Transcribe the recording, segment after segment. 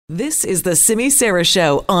This is the Simi Sara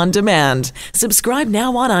Show on demand. Subscribe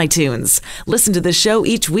now on iTunes. Listen to the show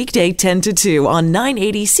each weekday 10 to 2 on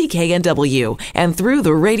 980 CKNW and through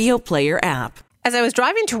the Radio Player app. As I was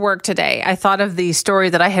driving to work today, I thought of the story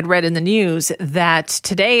that I had read in the news that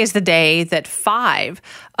today is the day that 5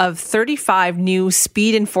 of 35 new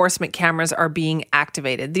speed enforcement cameras are being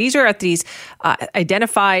activated. These are at these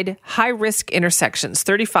identified high-risk intersections,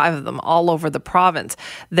 35 of them all over the province.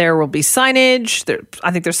 There will be signage. I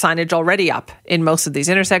think there's signage already up in most of these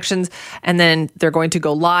intersections. And then they're going to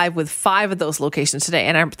go live with 5 of those locations today.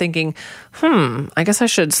 And I'm thinking, I guess I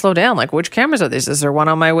should slow down. Like, which cameras are these? Is there one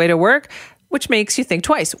on my way to work? Which makes you think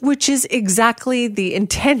twice, which is exactly the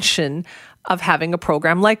intention of having a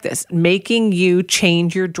program like this, making you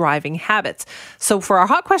change your driving habits. So for our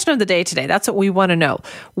hot question of the day today, that's what we want to know.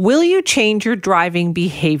 Will you change your driving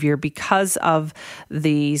behavior because of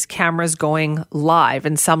these cameras going live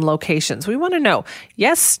in some locations? We want to know.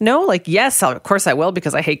 Yes, no, like yes, of course I will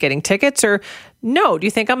because I hate getting tickets, or no, do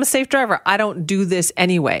you think I'm a safe driver? I don't do this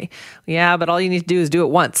anyway. Yeah, but all you need to do is do it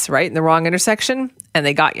once, right? In the wrong intersection, and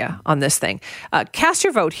they got you on this thing. Cast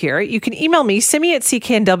your vote here. You can email me,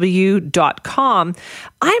 simi@cknw.com.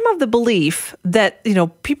 I'm of the belief that,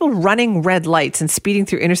 people running red lights and speeding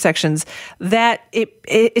through intersections, that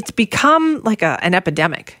it's become like an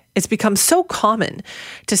epidemic. It's become so common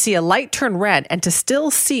to see a light turn red and to still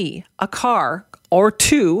see a car or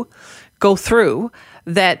two go through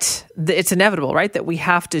that it's inevitable, right? That we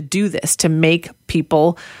have to do this to make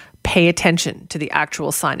people pay attention to the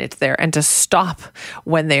actual signage there and to stop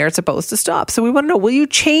when they are supposed to stop. So we want to know, will you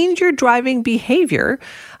change your driving behavior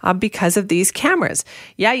because of these cameras?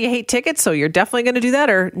 Yeah, you hate tickets, so you're definitely going to do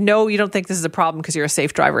that, or no, you don't think this is a problem because you're a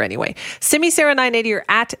safe driver anyway. Simi Sara 980 or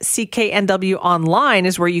at CKNW online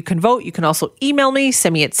is where you can vote. You can also email me,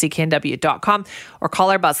 simi@cknw.com, or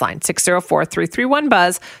call our buzz line,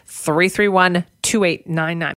 604-331-BUZZ, 331-2899.